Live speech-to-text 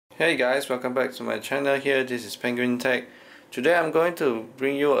Hey guys, welcome back to my channel here. This is Penguin Tech. Today I'm going to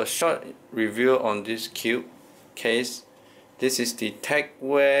bring you a short review on this cube case. This is the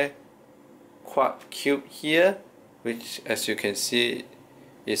Tecware Quad Cube here, which as you can see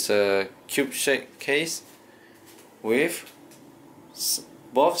is a cube shaped case with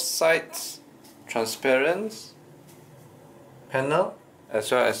both sides transparent panel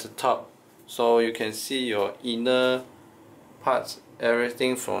as well as the top, so you can see your inner parts,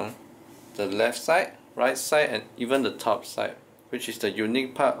 everything from the left side, right side, and even the top side, which is the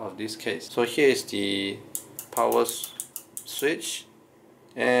unique part of this case. So here is the power switch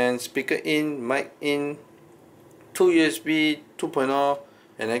and speaker in, mic in, two USB 2.0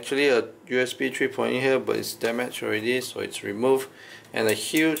 and actually a USB 3.0 here, but it's damaged already, so it's removed, and a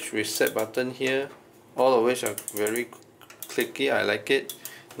huge reset button here, all of which are very clicky. I like it.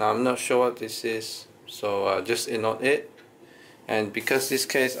 Now I'm not sure what this is, so just ignore it. And because this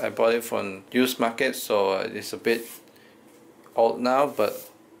case I bought it from used market, so it's a bit old now, but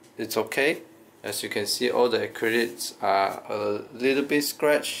it's okay. As you can see, all the acrylics are a little bit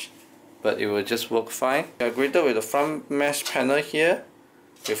scratched, but it will just work fine. We are greeted with a front mesh panel here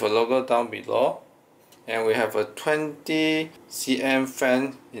with a logo down below, and we have a 20 cm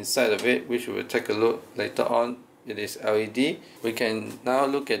fan inside of it, which we will take a look later on. It is LED. We can now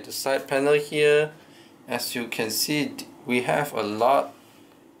look at the side panel here. As you can see, we have a lot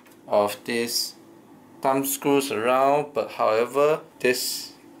of these thumb screws around, but however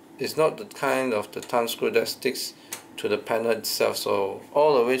this is not the kind of the thumb screw that sticks to the panel itself, so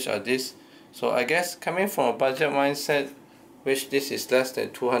all of which are this. So I guess coming from a budget mindset, which this is less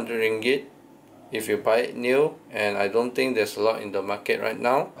than 200 ringgit if you buy it new, and I don't think there's a lot in the market right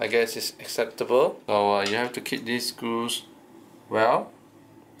now, I guess it's acceptable. So you have to keep these screws well.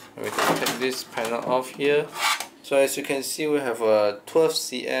 We can take this panel off here. So as you can see, we have a 12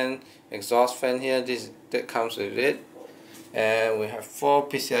 cm exhaust fan here. That comes with it, and we have 4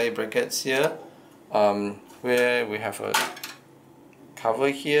 PCIe brackets here, where we have a cover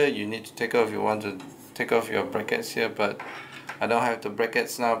here. You need to take off if you want to take off your brackets here, but I don't have the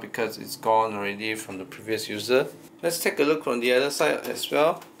brackets now because it's gone already from the previous user. Let's take a look from the other side as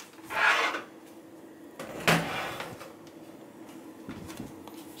well.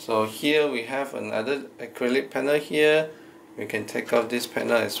 So here we have another acrylic panel here. We can take off this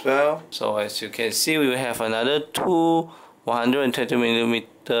panel as well. So as you can see, we have another two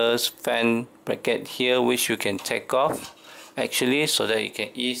 120mm fan bracket here, which you can take off actually, so that you can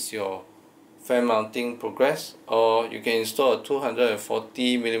ease your fan mounting progress, or you can install a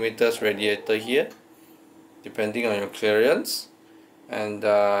 240mm radiator here depending on your clearance. And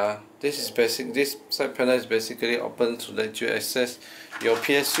this side panel is basically open to let you access your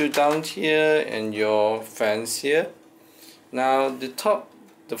PSU down here and your fans here. Now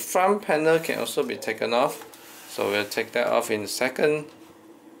the front panel can also be taken off, so we'll take that off in a second.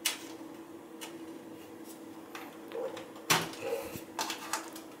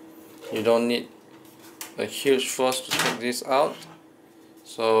 You don't need a huge force to take this out.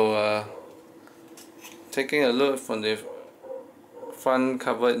 So taking a look from the front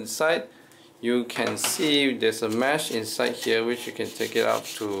cover inside, you can see there's a mesh inside here, which you can take it out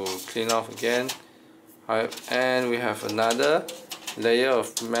to clean off again. And we have another layer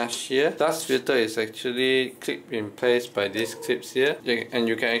of mesh here. Dust filter is actually clipped in place by these clips here, and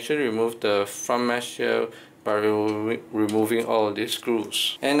you can actually remove the front mesh here by removing all of these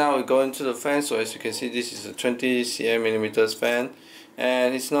screws. And now we go into the fan. So as you can see, this is a 20 cm fan,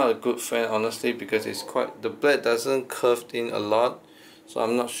 and it's not a good fan honestly, because the blade doesn't curve in a lot, so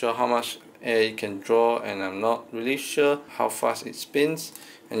I'm not sure how much air it can draw, and I'm not really sure how fast it spins.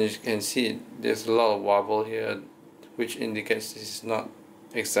 And as you can see, there's a lot of wobble here, which indicates this is not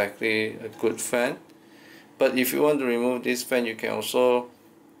exactly a good fan. But if you want to remove this fan, you can also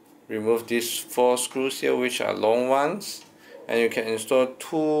remove these 4 screws here, which are long ones, and you can install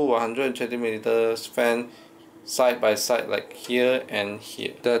two 120mm fan side by side, like here and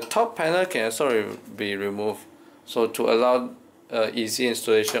here. The top panel can also be removed, so to allow easy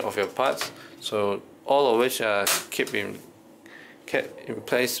installation of your parts. So all of which are kept in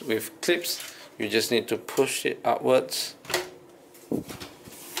place with clips. You just need to push it upwards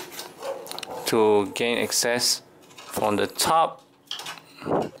to gain access from the top.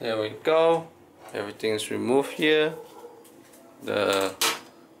 There we go. Everything is removed here. The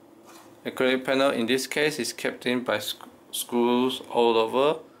acrylic panel in this case is kept in by screws all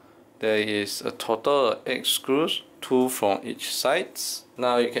over. There is a total of 8 screws, 2 from each side.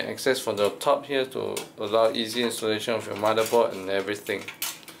 Now you can access from the top here to allow easy installation of your motherboard and everything.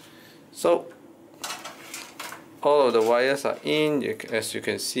 So all of the wires are in. As you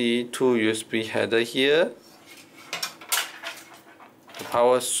can see, 2 USB header here, the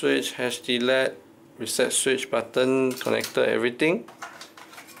power switch, HD LED, reset switch button, connector, everything.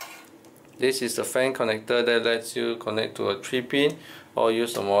 This is the fan connector that lets you connect to a 3-pin or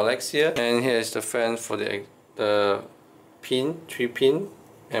use the MATX here. And here is the fan for the pin, 3-pin,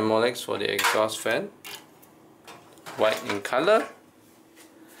 and MATX for the exhaust fan, white in color.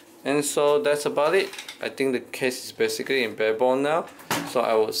 And so that's about it. I think the case is basically in bare bone now. So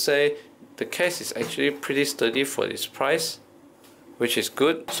I would say the case is actually pretty sturdy for this price, which is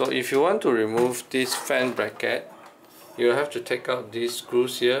good. So if you want to remove this fan bracket, you have to take out these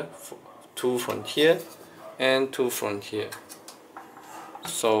screws here, 2 from here and 2 from here.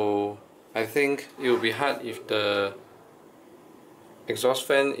 So I think it will be hard if the exhaust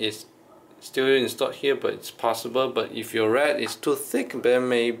fan is still installed here, but it's possible. But if your rad is too thick, then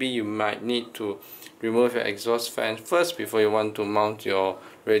maybe you might need to remove your exhaust fan first before you want to mount your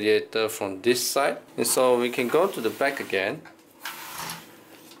radiator from this side. And so we can go to the back again,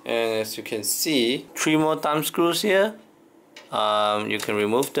 and as you can see, 3 more thumb screws here. You can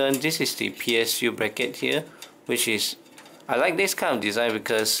remove them. This is the PSU bracket here, which is, I like this kind of design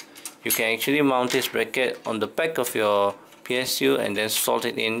because you can actually mount this bracket on the back of your PSU and then slot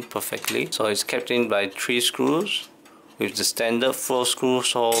it in perfectly. So it's kept in by 3 screws with the standard 4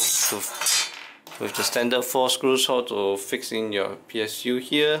 screws hole to fix in your PSU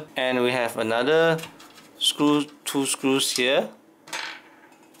here. And we have another 2 screws here.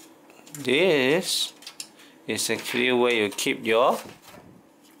 This is actually where you keep your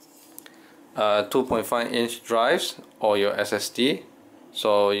 2.5-inch drives or your SSD.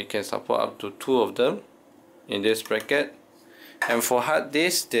 So you can support up to 2 of them in this bracket. And for hard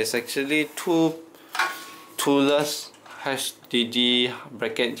disk, there's actually 2 toolless HDD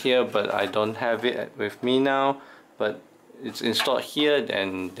bracket here, but I don't have it with me now. But it's installed here,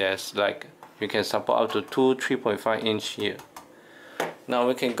 and there's like, you can support up to 2 3.5-inch here. Now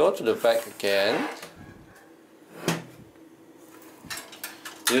we can go to the back again.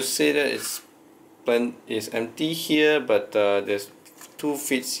 You see that it's empty here, but there's 2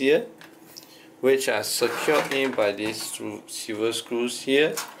 fits here, which are secured in by these silver screws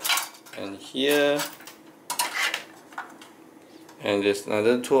here and here, and there's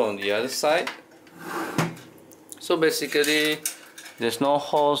another 2 on the other side. So basically there's no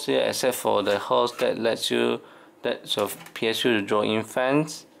holes here except for the holes that lets your PSU to draw in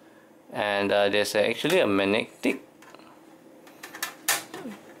fans, and there's actually a magnetic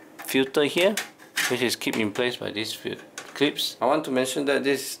filter here, which is kept in place by these clips. I want to mention that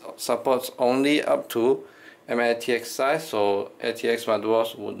this supports only up to MATX size, so ATX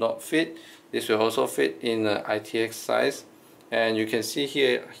motherboards would not fit. This will also fit in ITX size. And you can see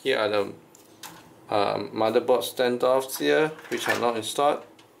here are the motherboard standoffs here, which are not installed,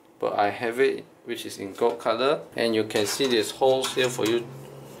 but I have it, which is in gold color. And you can see there's holes here for you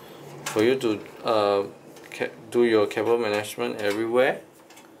to do your cable management everywhere.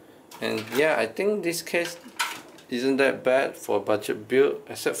 And yeah, I think this case isn't that bad for a budget build,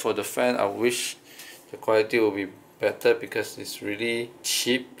 except for the fan. I wish the quality will be better because it's really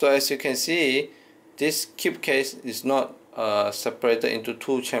cheap. So as you can see, this cube case is not separated into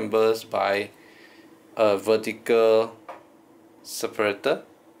 2 chambers by a vertical separator,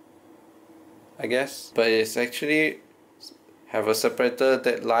 I guess, but it's actually have a separator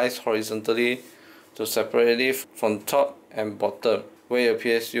that lies horizontally to separate it from top and bottom, where your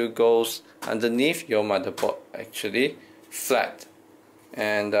PSU goes underneath your motherboard, actually flat.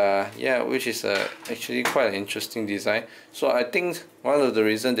 And yeah, which is actually quite an interesting design. So I think one of the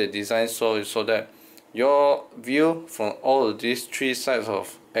reasons they designed so is so that your view from all of these 3 sides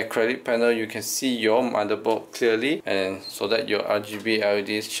of acrylic panel, you can see your motherboard clearly, and so that your RGB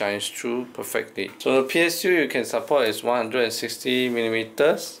LEDs shines through perfectly. So the PSU you can support is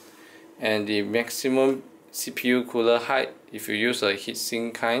 160mm, and the maximum CPU cooler height, if you use a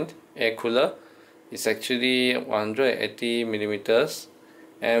heatsink kind air cooler, is actually 180mm,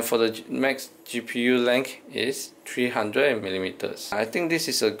 and for the max GPU length is 300mm. I think this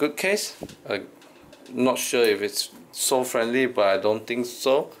is a good case. Not sure if it's so friendly, but I don't think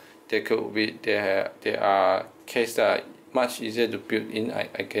so. There are cases that are much easier to build in,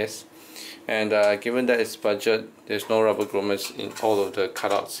 I guess. And given that it's budget, there's no rubber grommets in all of the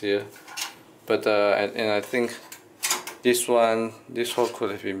cutouts here. But and I think this hole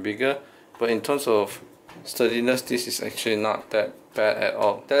could have been bigger. But in terms of sturdiness, this is actually not that bad at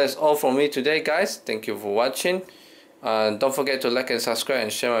all. That is all from me today, guys. Thank you for watching. Don't forget to like and subscribe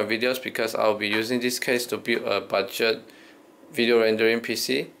and share my videos, because I'll be using this case to build a budget video rendering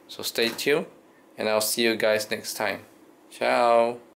PC. So stay tuned, and I'll see you guys next time. Ciao!